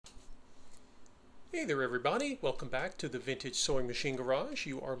Hey there everybody, welcome back to the Vintage Sewing Machine Garage.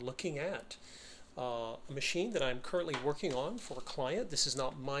 You are looking at a machine that I'm currently working on for a client. This is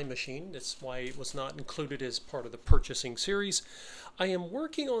not my machine, that's why it was not included as part of the purchasing series. I am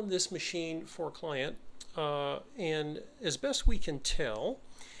working on this machine for a client and as best we can tell,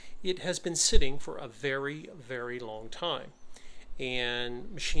 it has been sitting for a very, very long time.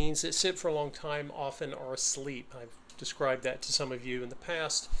 And machines that sit for a long time often are asleep. I've described that to some of you in the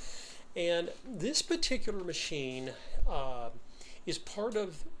past. And this particular machine is part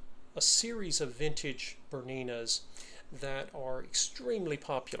of a series of vintage Berninas that are extremely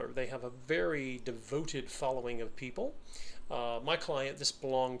popular. They have a very devoted following of people. My client, this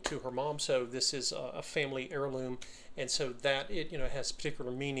belonged to her mom, so this is a family heirloom, and so that it has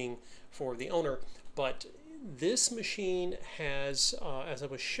particular meaning for the owner. But this machine has, as I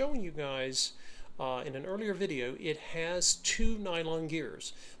was showing you guys in an earlier video, it has two nylon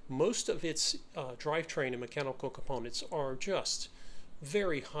gears. Most of its drivetrain and mechanical components are just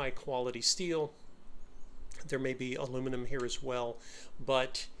very high quality steel. There may be aluminum here as well,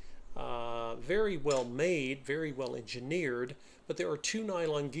 but very well made, very well engineered. But there are two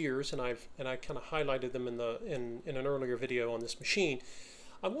nylon gears, and I kind of highlighted them in an earlier video on this machine.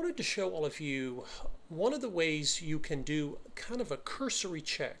 I wanted to show all of you one of the ways you can do kind of a cursory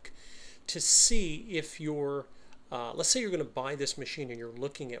check to see if you're, let's say you're going to buy this machine and you're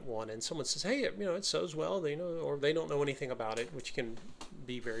looking at one and someone says, hey, it sews well, or they don't know anything about it, which can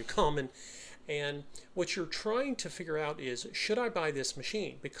be very common. And what you're trying to figure out is, should I buy this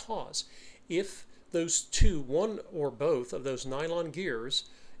machine? Because if those two, one or both of those nylon gears,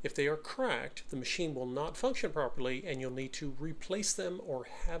 if they are cracked, the machine will not function properly and you'll need to replace them or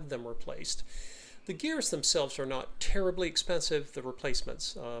have them replaced. The gears themselves are not terribly expensive, the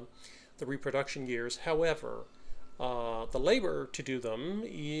replacements, the reproduction gears. However, the labor to do them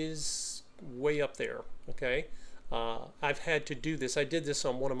is way up there, okay? I've had to do this. I did this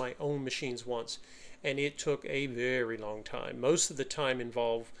on one of my own machines once, and it took a very long time. Most of the time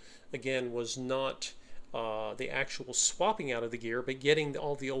involved, again, was not the actual swapping out of the gear, but getting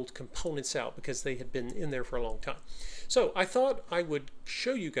all the old components out because they had been in there for a long time. So I thought I would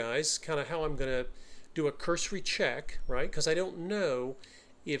show you guys kind of how I'm going to do a cursory check, right? Because I don't know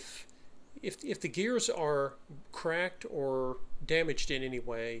if the gears are cracked or damaged in any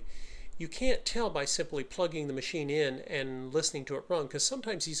way. You can't tell by simply plugging the machine in and listening to it run, because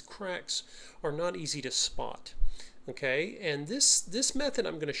sometimes these cracks are not easy to spot. Okay, and this method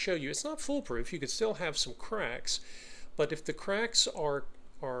I'm going to show you, it's not foolproof. You could still have some cracks, but if the cracks are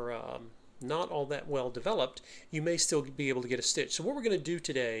not all that well developed, you may still be able to get a stitch. So what we're going to do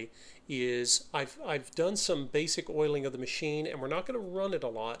today is I've done some basic oiling of the machine, and we're not going to run it a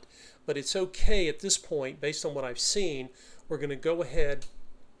lot, but it's okay at this point based on what I've seen. We're going to go ahead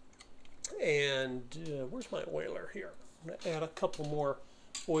and where's my oiler here? I'm going to add a couple more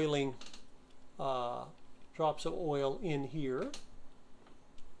oiling drops of oil in here.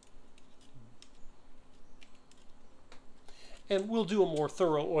 And we'll do a more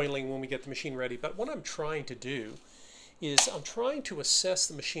thorough oiling when we get the machine ready. But what I'm trying to do is I'm trying to assess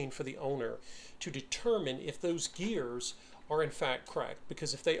the machine for the owner to determine if those gears are in fact cracked.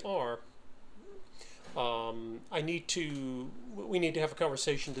 Because if they are, we need to have a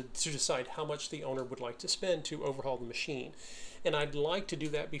conversation to decide how much the owner would like to spend to overhaul the machine. And I'd like to do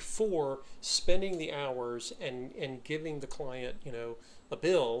that before spending the hours and giving the client, a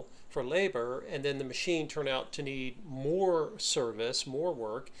bill for labor, and then the machine turn out to need more service, more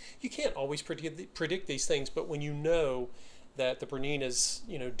work. You can't always predict these things, but when you know that the Berninas,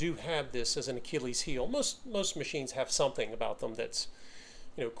 do have this as an Achilles heel, most machines have something about them that's,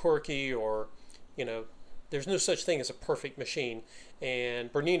 quirky, or, there's no such thing as a perfect machine.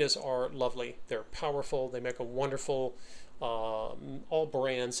 And Berninas are lovely. They're powerful. They make a wonderful, all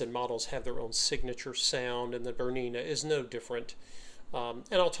brands and models have their own signature sound, and the Bernina is no different. And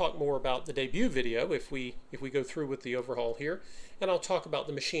I'll talk more about the debut video if we go through with the overhaul here, and I'll talk about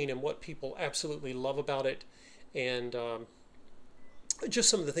the machine and what people absolutely love about it, and just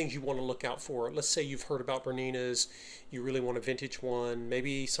some of the things you want to look out for. Let's say you've heard about Berninas, you really want a vintage one,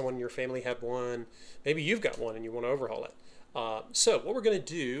 maybe someone in your family had one, maybe you've got one and you want to overhaul it. So what we're going to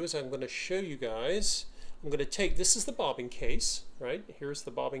do is I'm going to show you guys, I'm going to take, this is the bobbin case, right? Here's the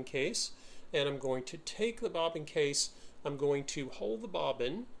bobbin case, and I'm going to take the bobbin case, I'm going to hold the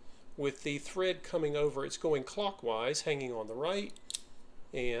bobbin with the thread coming over, it's going clockwise, hanging on the right,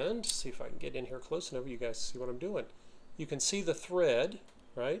 and see if I can get in here close enough, you guys see what I'm doing. You can see the thread,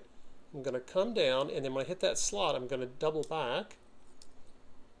 right? I'm going to come down, and then when I hit that slot, I'm going to double back,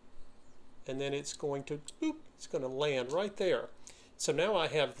 and then it's going to, boop, it's going to land right there. So now I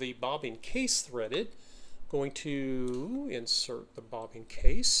have the bobbin case threaded. Going to insert the bobbin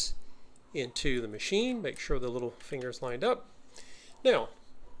case into the machine, make sure the little fingers lined up. Now,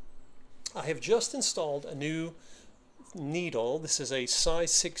 I have just installed a new needle. This is a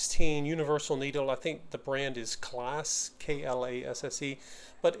size 16 universal needle. I think the brand is Class, K-L-A-S-S-E,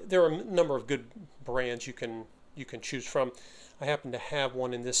 but there are a number of good brands you can choose from. I happen to have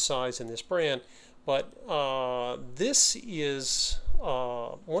one in this size and this brand, but this is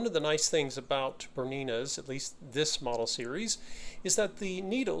one of the nice things about Berninas, at least this model series, is that the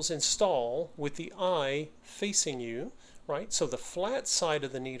needles install with the eye facing you, right? So the flat side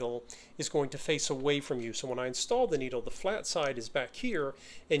of the needle is going to face away from you. So when I install the needle, the flat side is back here,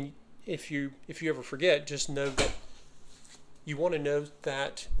 and if you ever forget, just know that you want to know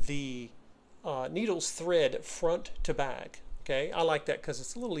that the needles thread front to back. Okay, I like that because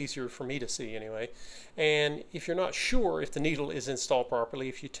it's a little easier for me to see anyway. And if you're not sure if the needle is installed properly,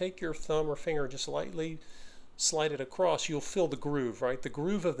 if you take your thumb or finger and just lightly slide it across, you'll feel the groove, right? The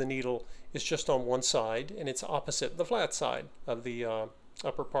groove of the needle is just on one side, and it's opposite the flat side of the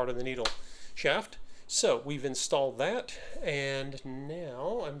upper part of the needle shaft. So we've installed that, and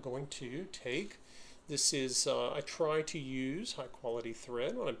now I'm going to take, this is, I try to use high quality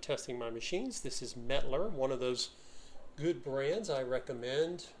thread when I'm testing my machines. This is Mettler, one of those good brands I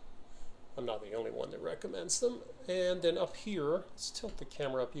recommend. I'm not the only one that recommends them. And then up here, let's tilt the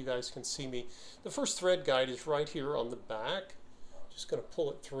camera up, you guys can see me. The first thread guide is right here on the back. Just going to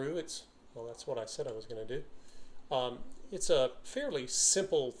pull it through. It's, well, that's what I said I was going to do. It's a fairly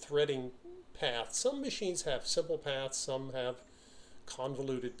simple threading path. Some machines have simple paths, some have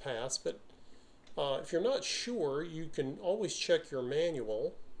convoluted paths, but if you're not sure, you can always check your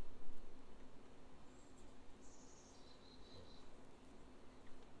manual.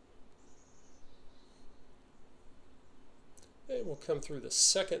 And we'll come through the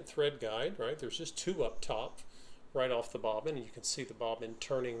second thread guide, right? There's just two up top, right off the bobbin, and you can see the bobbin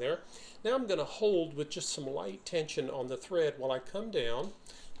turning there. Now I'm going to hold with just some light tension on the thread while I come down.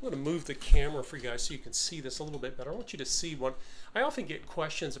 I'm going to move the camera for you guys so you can see this a little bit better. I want you to see one. I often get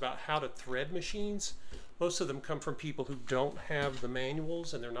questions about how to thread machines. Most of them come from people who don't have the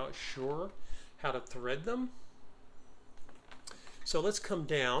manuals and they're not sure how to thread them. So let's come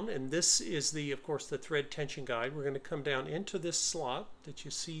down, and this is the, of course, the thread tension guide. We're going to come down into this slot that you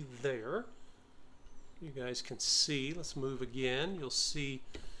see there. You guys can see. Let's move again. You'll see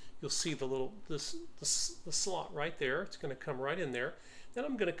the little the slot right there. It's going to come right in there. Then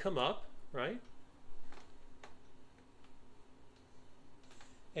I'm going to come up, right?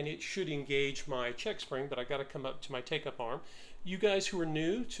 And it should engage my check spring, but I got to come up to my take-up arm. You guys who are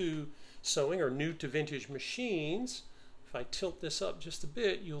new to sewing or new to vintage machines, if I tilt this up just a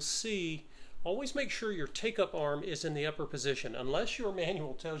bit, you'll see, always make sure your take-up arm is in the upper position. Unless your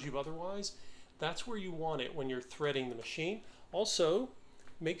manual tells you otherwise, that's where you want it when you're threading the machine. Also,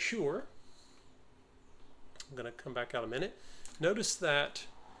 make sure, I'm going to come back out a minute, notice that,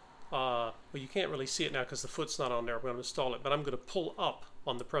 well, you can't really see it now because the foot's not on there. I'm going to install it, but I'm going to pull up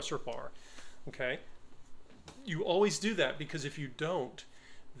on the presser bar. Okay? You always do that, because if you don't,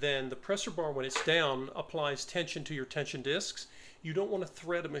 then the presser bar, when it's down, applies tension to your tension discs. You don't want to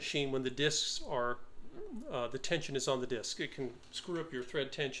thread a machine when the discs are, the tension is on the disc. It can screw up your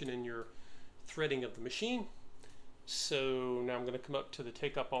thread tension and your threading of the machine. So now I'm going to come up to the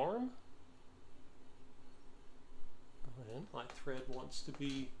take-up arm. And my thread wants to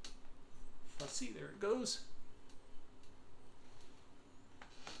be fussy. There it goes.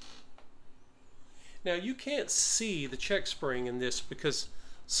 Now you can't see the check spring in this because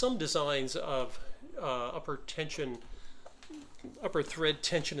some designs of upper thread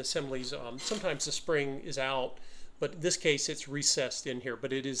tension assemblies, sometimes the spring is out, but in this case it's recessed in here.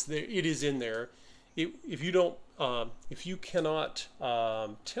 But it is there. It is in there. If you don't, if you cannot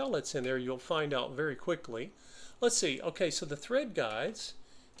tell it's in there, you'll find out very quickly. Let's see. Okay, so the thread guides.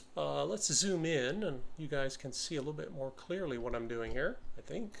 Let's zoom in, and you guys can see a little bit more clearly what I'm doing here, I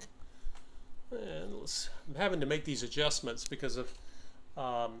think. And I'm having to make these adjustments because of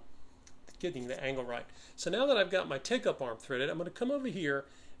getting the angle right. So now that I've got my take-up arm threaded, I'm going to come over here,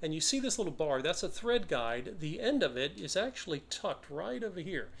 and you see this little bar. That's a thread guide. The end of it is actually tucked right over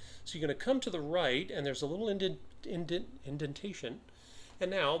here. So you're going to come to the right, and there's a little indentation.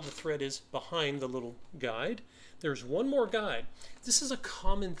 And now the thread is behind the little guide. There's one more guide. This is a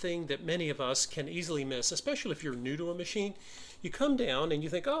common thing that many of us can easily miss, especially if you're new to a machine. You come down and you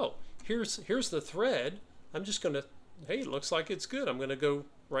think, oh, here's the thread. I'm just going to, hey, it looks like it's good. I'm going to go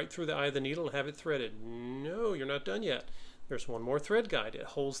right through the eye of the needle and have it threaded. No, you're not done yet. There's one more thread guide. It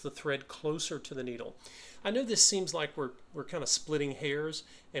holds the thread closer to the needle. I know this seems like we're kind of splitting hairs,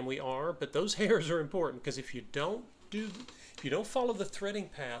 and we are, but those hairs are important, because if you don't follow the threading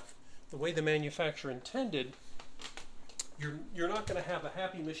path the way the manufacturer intended, you're not going to have a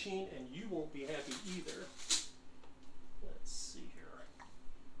happy machine, and you won't be happy either. Let's see here.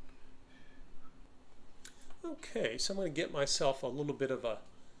 Okay, so I'm going to get myself a little bit of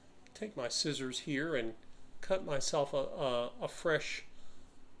take my scissors here and cut myself a freshly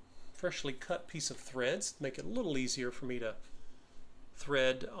cut piece of threads, make it a little easier for me to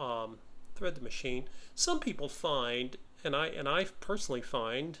thread the machine. Some people find, and I personally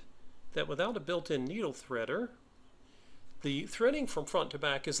find, that without a built-in needle threader, the threading from front to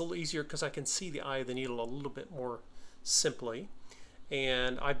back is a little easier because I can see the eye of the needle a little bit more simply.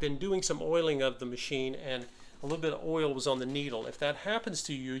 And I've been doing some oiling of the machine, and a little bit of oil was on the needle. If that happens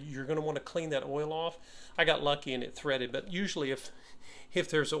to you, you're going to want to clean that oil off. I got lucky and it threaded, but usually if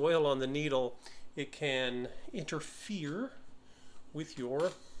there's oil on the needle, it can interfere with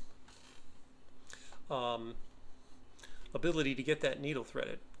your ability to get that needle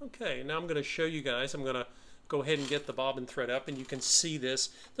threaded. Okay, now I'm going to show you guys. I'm going to go ahead and get the bobbin thread up, and you can see this.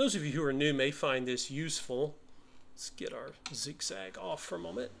 Those of you who are new may find this useful. Let's get our zigzag off for a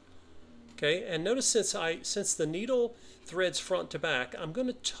moment. Okay, and notice since the needle threads front to back, I'm going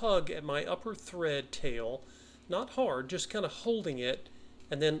to tug at my upper thread tail, not hard, just kind of holding it,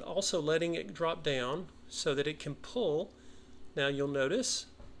 and then also letting it drop down so that it can pull. Now you'll notice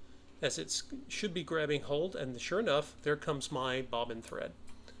as it should be grabbing hold, and sure enough, there comes my bobbin thread.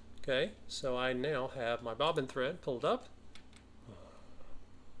 Okay, so I now have my bobbin thread pulled up,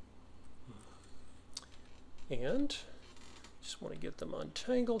 and just want to get them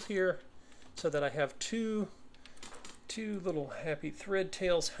untangled here so that I have two little happy thread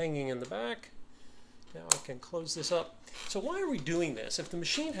tails hanging in the back. Now I can close this up. So why are we doing this? If the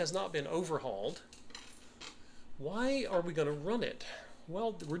machine has not been overhauled, why are we going to run it?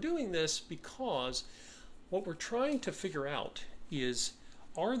 Well, we're doing this because what we're trying to figure out is,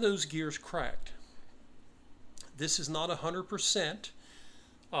 are those gears cracked? This is not 100%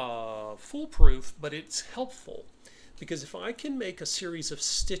 foolproof, but it's helpful. Because if I can make a series of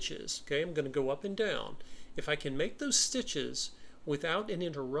stitches, okay, I'm going to go up and down. If I can make those stitches without an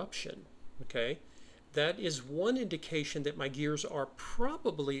interruption, okay, that is one indication that my gears are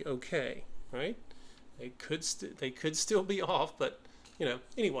probably okay, right? They could still be off, but you know,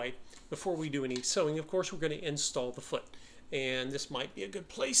 anyway, before we do any sewing, of course, we're going to install the foot. And this might be a good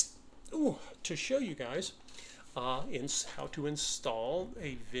place to show you guys how to install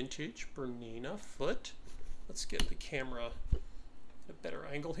a vintage Bernina foot. Let's get the camera a better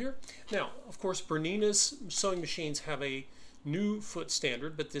angle here. Now, of course, Bernina's sewing machines have a new foot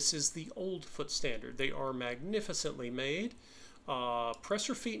standard, but this is the old foot standard. They are magnificently made.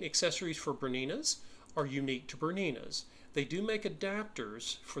 Presser feet and accessories for Berninas are unique to Bernina's. They do make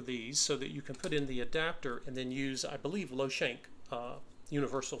adapters for these so that you can put in the adapter and then use, I believe, low shank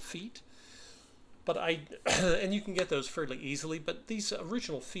universal feet. But and you can get those fairly easily, but these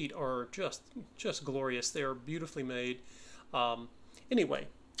original feet are just glorious. They are beautifully made. Anyway,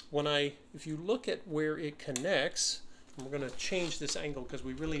 if you look at where it connects, and we're going to change this angle because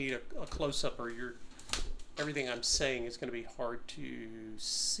we really need a close-up, or everything I'm saying is going to be hard to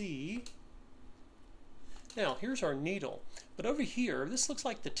see. Now, here's our needle. But over here, this looks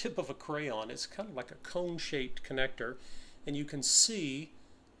like the tip of a crayon. It's kind of like a cone-shaped connector, and you can see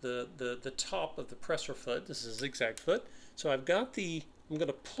the top of the presser foot. This is a zigzag foot. So I'm going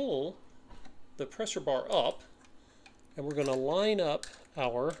to pull the presser bar up, and we're going to line up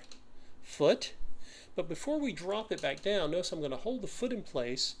our foot. But before we drop it back down, notice I'm going to hold the foot in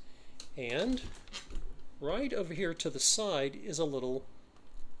place, and right over here to the side is a little,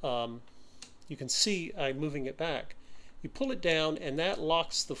 you can see I'm moving it back. You pull it down, and that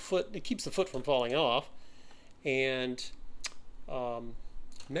locks the foot, it keeps the foot from falling off, and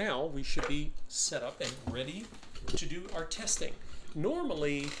now we should be set up and ready to do our testing.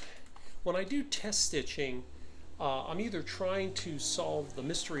 Normally, when I do test stitching, I'm either trying to solve the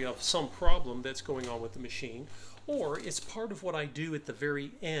mystery of some problem that's going on with the machine, or it's part of what I do at the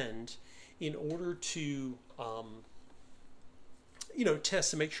very end in order to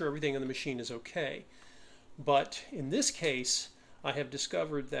test to make sure everything in the machine is okay. But in this case, I have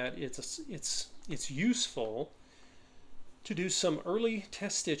discovered that it's useful to do some early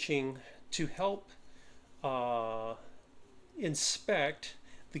test stitching to help inspect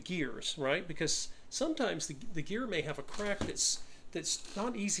the gears, right? Because sometimes the gear may have a crack that's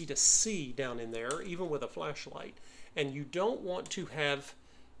not easy to see down in there, even with a flashlight. And you don't want to have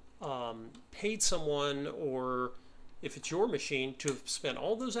paid someone or if it's your machine, to have spent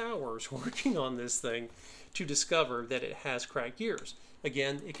all those hours working on this thing to discover that it has cracked gears.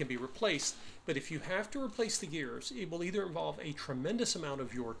 Again, it can be replaced, but if you have to replace the gears, it will either involve a tremendous amount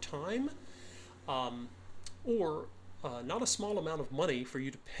of your time or not a small amount of money for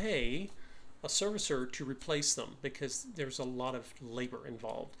you to pay a servicer to replace them, because there's a lot of labor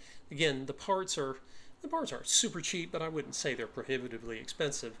involved. Again, the parts aren't super cheap, but I wouldn't say they're prohibitively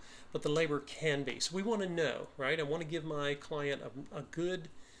expensive, but the labor can be. So we want to know, right? I want to give my client a good,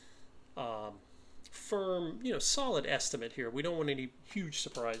 firm, solid estimate here. We don't want any huge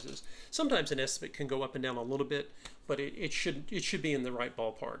surprises. Sometimes an estimate can go up and down a little bit, but it should be in the right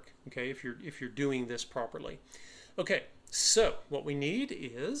ballpark, okay, if you're doing this properly. Okay, so what we need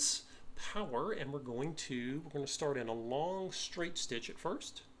is power, and we're going to start in a long straight stitch at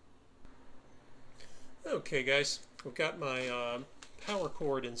first. Okay guys, I've got my power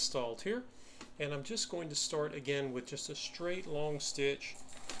cord installed here, and I'm just going to start again with just a straight long stitch.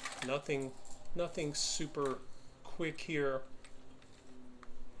 Nothing super quick here.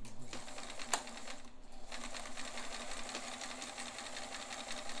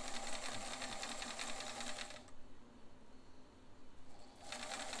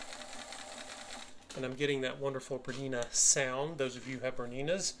 And I'm getting that wonderful Bernina sound. Those of you who have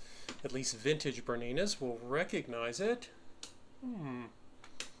Berninas, at least vintage Berninas, will recognize it.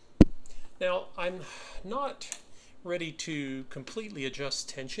 Now, I'm not ready to completely adjust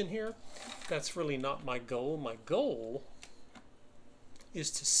tension here. That's really not my goal. My goal is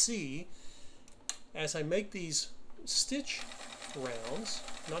to see, as I make these stitch rounds,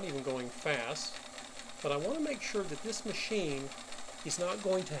 not even going fast, but I want to make sure that this machine is not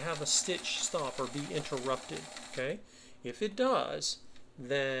going to have a stitch stop or be interrupted, okay? If it does,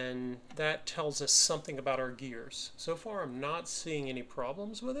 then that tells us something about our gears. So far, I'm not seeing any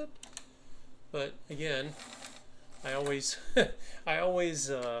problems with it, but again, I always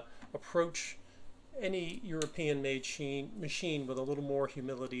approach any European-made machine with a little more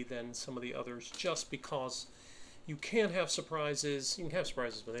humility than some of the others, just because you can have surprises. You can have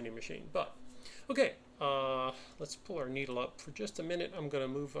surprises with any machine, but okay. Let's pull our needle up for just a minute. I'm going to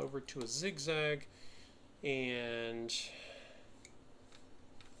move over to a zigzag, and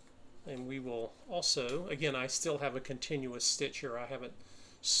we will also, again, I still have a continuous stitch here. I haven't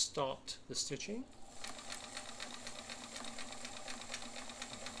stopped the stitching.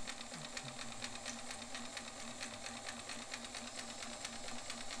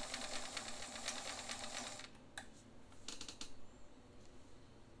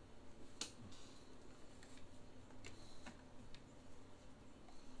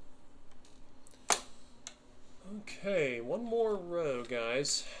 Okay, one more row,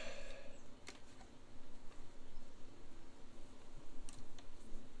 guys.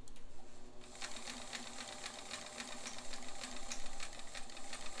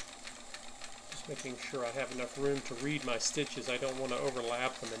 Just making sure I have enough room to read my stitches. I don't want to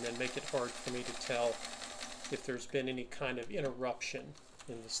overlap them and then make it hard for me to tell if there's been any kind of interruption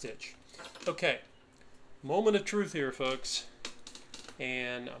in the stitch. Okay, moment of truth here, folks.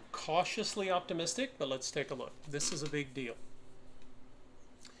 And I'm cautiously optimistic, but let's take a look. This is a big deal.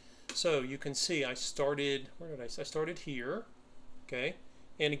 So you can see I started, I started here, okay?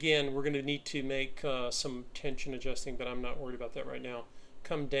 And again, we're going to need to make some tension adjusting, but I'm not worried about that right now.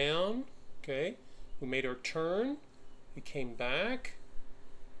 Come down, okay? We made our turn. We came back,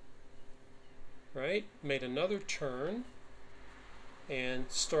 right? Made another turn and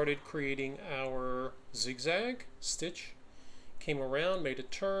started creating our zigzag stitch. Came around, made a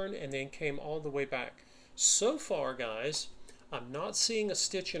turn, and then came all the way back. So far, guys, I'm not seeing a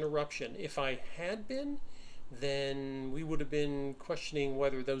stitch interruption. If I had been, then we would have been questioning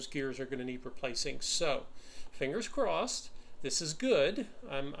whether those gears are going to need replacing. So, fingers crossed, this is good.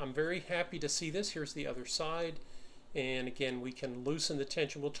 I'm very happy to see this. Here's the other side. And again, we can loosen the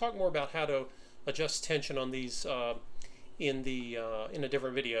tension. We'll talk more about how to adjust tension on these in a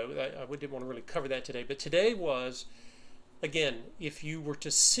different video. I didn't want to really cover that today, but today was, again, if you were to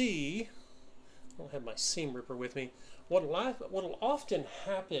see, I don't have my seam ripper with me, what'll often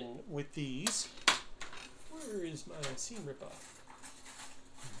happen with these, where is my seam ripper?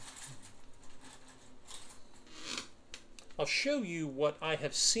 I'll show you what I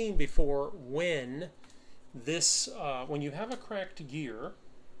have seen before when this, when you have a cracked gear,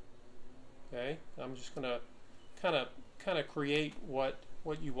 okay, I'm just going to kind of create what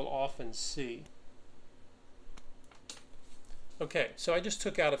you will often see. Okay, so I just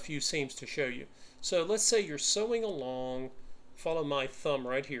took out a few seams to show you. So let's say you're sewing along, follow my thumb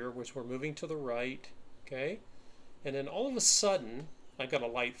right here, which we're moving to the right, okay? And then all of a sudden, I got a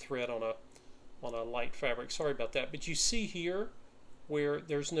light thread on on a light fabric. Sorry about that. But you see here where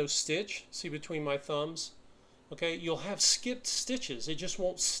there's no stitch, see between my thumbs? Okay, you'll have skipped stitches. It just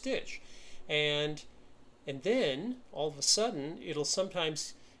won't stitch. And then all of a sudden it'll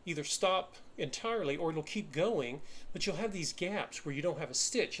sometimes either stop entirely or it'll keep going, but you'll have these gaps where you don't have a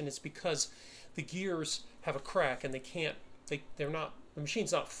stitch, and it's because the gears have a crack and they're not, the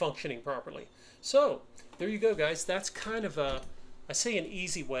machine's not functioning properly. So there you go, guys. That's kind of a, I say an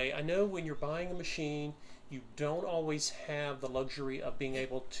easy way. I know when you're buying a machine, you don't always have the luxury of being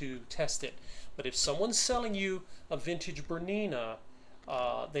able to test it. But if someone's selling you a vintage Bernina,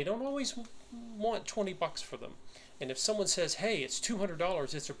 they don't always want 20 bucks for them. And if someone says, hey, it's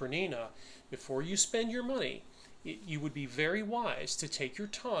 $200, it's a Bernina, before you spend your money, you would be very wise to take your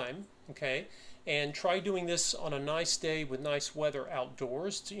time, okay, and try doing this on a nice day with nice weather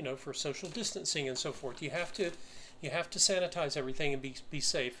outdoors, to, you know, for social distancing and so forth. You have to sanitize everything and be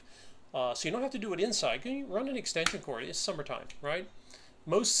safe. So you don't have to do it inside. You run an extension cord. It's summertime, right?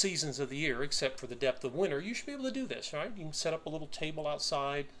 Most seasons of the year, except for the depth of winter, you should be able to do this, right? You can set up a little table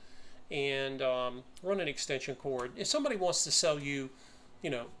outside and run an extension cord. If somebody wants to sell you, you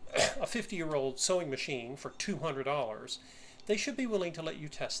know, a 50-year-old sewing machine for $200, they should be willing to let you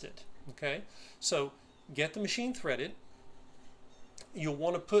test it, okay? So get the machine threaded. You'll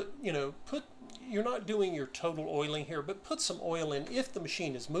want to put, you're not doing your total oiling here, but put some oil in if the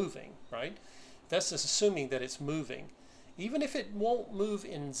machine is moving, right? That's just assuming that it's moving. Even if it won't move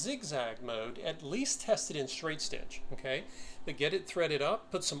in zigzag mode, at least test it in straight stitch, okay? But get it threaded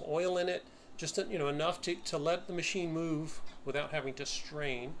up, put some oil in it, just enough to let the machine move without having to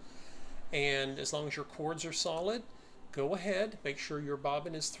strain. And as long as your cords are solid, go ahead, make sure your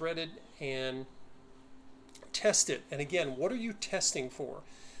bobbin is threaded and test it. And again, what are you testing for?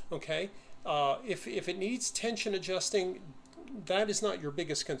 Okay, if it needs tension adjusting, that is not your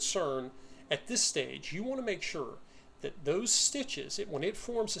biggest concern at this stage. You want to make sure that those stitches, when it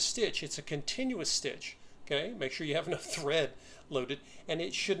forms a stitch, it's a continuous stitch. Okay, make sure you have enough thread loaded, and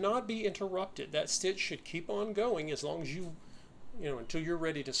it should not be interrupted. That stitch should keep on going as long as until you're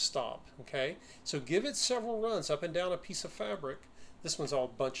ready to stop. Okay, so give it several runs up and down a piece of fabric. This one's all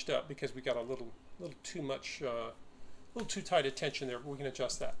bunched up because we got a little too much, a little too tight a tension there, but we can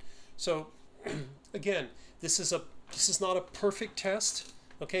adjust that. So again, this is not a perfect test.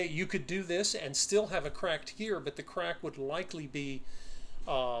 Okay, you could do this and still have a cracked gear, but the crack would likely be,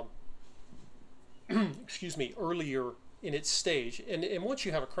 excuse me, earlier in its stage. And once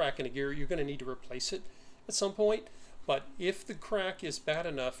you have a crack in a gear, you're going to need to replace it at some point. But if the crack is bad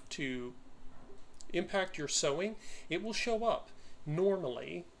enough to impact your sewing, it will show up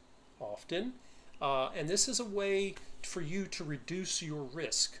normally, often. And this is a way for you to reduce your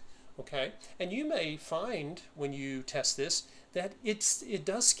risk. Okay, and you may find when you test this that it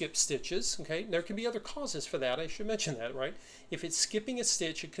does skip stitches. Okay, there can be other causes for that. I should mention that, right? If it's skipping a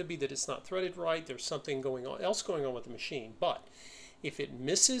stitch, it could be that it's not threaded right. There's something else going on with the machine. But if it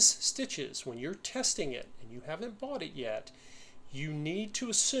misses stitches when you're testing it and you haven't bought it yet, you need to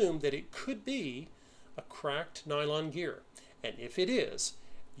assume that it could be a cracked nylon gear. And if it is,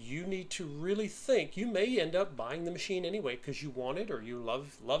 you need to really think. You may end up buying the machine anyway because you want it or you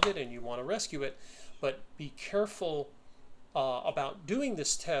love it and you want to rescue it. But be careful about doing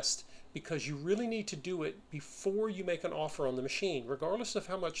this test, because you really need to do it before you make an offer on the machine, regardless of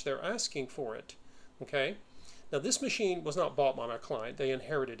how much they're asking for it. Okay? Now this machine was not bought by my client. They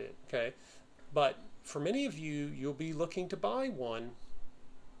inherited it. Okay? But for many of you, you'll be looking to buy one.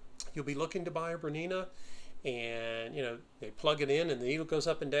 You'll be looking to buy a Bernina, and they plug it in and the needle goes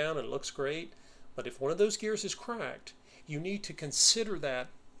up and down and it looks great. But if one of those gears is cracked, you need to consider that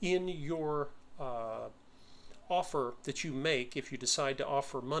in your offer that you make if you decide to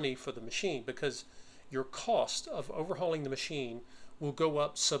offer money for the machine, because your cost of overhauling the machine will go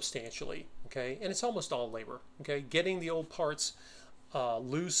up substantially. Okay, and it's almost all labor. Okay, getting the old parts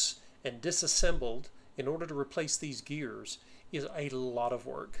loose and disassembled in order to replace these gears is a lot of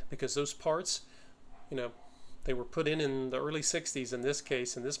work, because those parts, they were put in the early 60s in this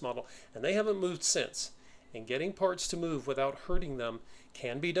case, in this model, and they haven't moved since. And getting parts to move without hurting them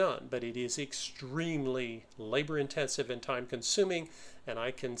can be done, but it is extremely labor intensive and time consuming, and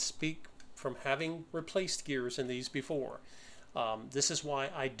I can speak from having replaced gears in these before. This is why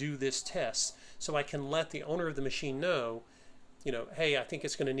I do this test, so I can let the owner of the machine know, hey, I think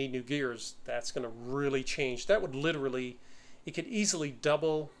it's going to need new gears. That's going to really change. That would literally, it could easily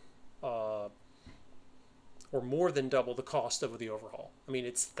double or more than double the cost of the overhaul. I mean,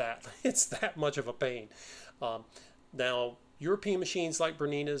 it's that much of a pain. Now, European machines like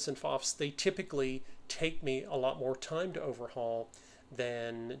Berninas and Pfaffs, they typically take me a lot more time to overhaul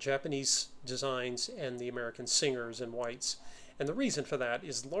than Japanese designs and the American Singers and Whites. And the reason for that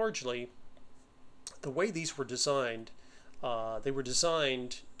is largely the way these were designed. They were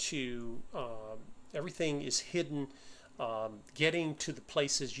designed to, everything is hidden. Getting to the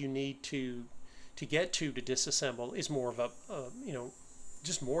places you need to get to disassemble is more of a,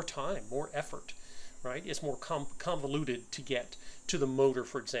 just more time, more effort, right? It's more convoluted to get to the motor,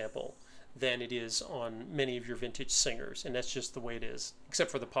 for example, than it is on many of your vintage Singers, and that's just the way it is,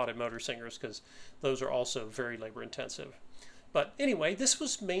 except for the potted motor Singers, because those are also very labor intensive. But anyway, this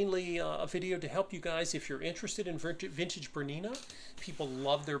was mainly a video to help you guys if you're interested in vintage Bernina. People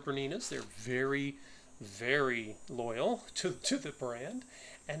love their Berninas. They're very, very loyal to the brand,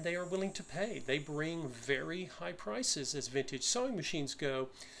 and they are willing to pay. They bring very high prices as vintage sewing machines go.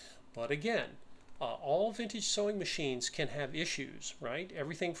 But again, all vintage sewing machines can have issues, right?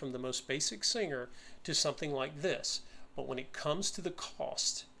 Everything from the most basic Singer to something like this. But when it comes to the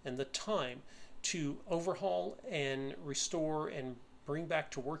cost and the time to overhaul and restore and bring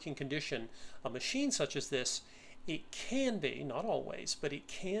back to working condition a machine such as this, it can be, not always, but it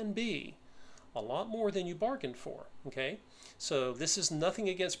can be a lot more than you bargained for, okay? So this is nothing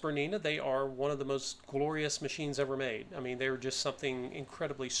against Bernina. They are one of the most glorious machines ever made. I mean, they're just something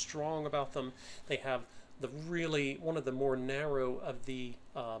incredibly strong about them. They have the really, one of the more narrow of the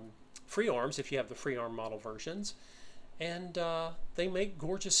free arms, if you have the free arm model versions. And they make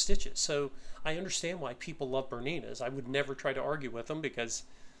gorgeous stitches. So I understand why people love Berninas. I would never try to argue with them because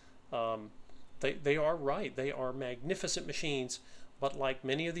they are right. They are magnificent machines, but like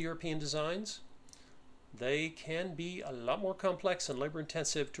many of the European designs, they can be a lot more complex and labor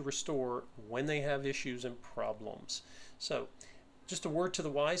intensive to restore when they have issues and problems. So just a word to the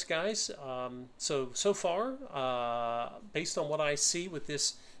wise, guys. So far, based on what I see with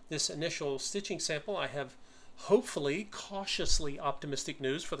this initial stitching sample, I have hopefully cautiously optimistic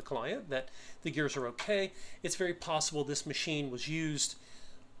news for the client that the gears are okay. It's very possible this machine was used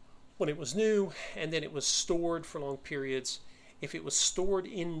when it was new and then it was stored for long periods. If it was stored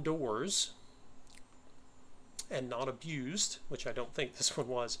indoors and not abused, which I don't think this one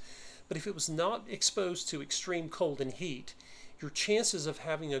was, but if it was not exposed to extreme cold and heat, your chances of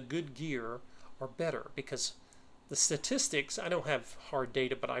having a good gear are better, because the statistics, I don't have hard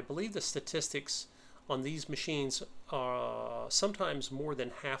data, but I believe the statistics on these machines are sometimes more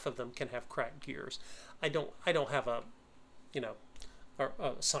than half of them can have cracked gears. I don't have a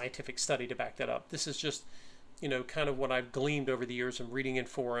scientific study to back that up. This is just kind of what I've gleaned over the years and reading in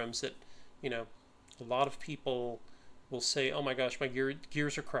forums that a lot of people will say, oh my gosh, my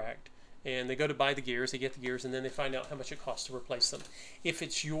gears are cracked, and they go to buy the gears, they get the gears, and then they find out how much it costs to replace them. If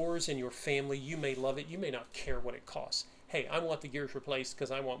it's yours and your family, you may love it, you may not care what it costs. Hey, I want the gears replaced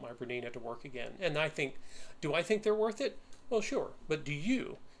because I want my Bernina to work again. And I think, do I think they're worth it? Well, sure. But do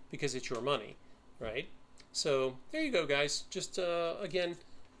you? Because it's your money, right? So there you go, guys. Just, again,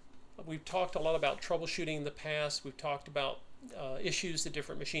 we've talked a lot about troubleshooting in the past. We've talked about issues that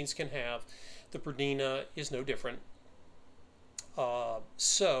different machines can have. The Bernina is no different.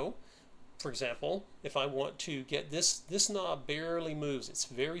 So, for example, if I want to get this knob barely moves, it's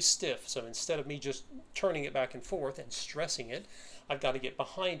very stiff, so instead of me just turning it back and forth and stressing it, I've got to get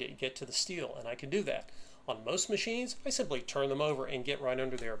behind it and get to the steel, and I can do that. On most machines, I simply turn them over and get right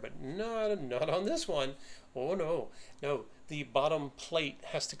under there, but not on this one. Oh no, the bottom plate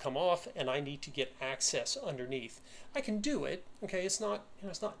has to come off, and I need to get access underneath. I can do it, okay, it's not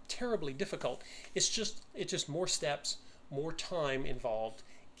terribly difficult. It's just more steps, more time involved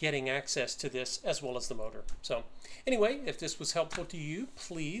getting access to this as well as the motor. So anyway, if this was helpful to you,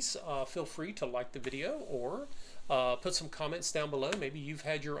 please feel free to like the video or put some comments down below. Maybe you've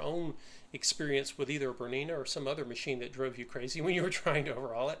had your own experience with either a Bernina or some other machine that drove you crazy when you were trying to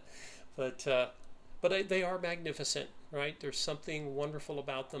overhaul it. But they are magnificent, right? There's something wonderful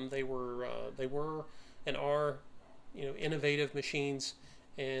about them. They were and are innovative machines.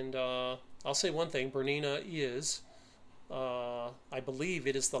 And I'll say one thing: Bernina is, I believe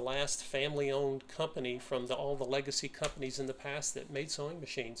it is the last family-owned company from all the legacy companies in the past that made sewing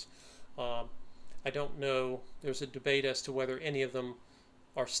machines. I don't know. There's a debate as to whether any of them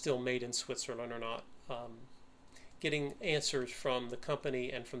are still made in Switzerland or not. Getting answers from the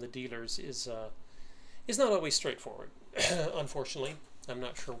company and from the dealers is not always straightforward. Unfortunately, I'm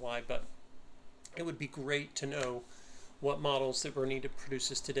not sure why, but it would be great to know what models that Bernina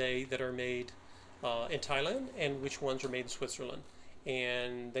produces today that are made in Thailand and which ones are made in Switzerland.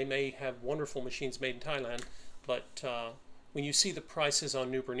 And they may have wonderful machines made in Thailand, but when you see the prices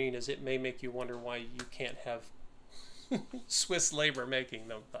on new Berninas, it may make you wonder why you can't have Swiss labor making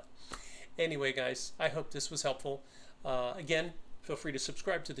them. But anyway, guys, I hope this was helpful. Again, feel free to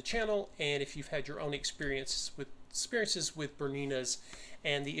subscribe to the channel, and if you've had your own experiences with Berninas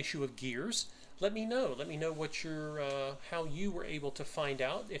and the issue of gears, let me know. Let me know what your how you were able to find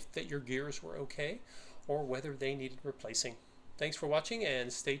out if that your gears were okay or whether they needed replacing. Thanks for watching,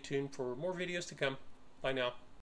 and stay tuned for more videos to come. Bye now.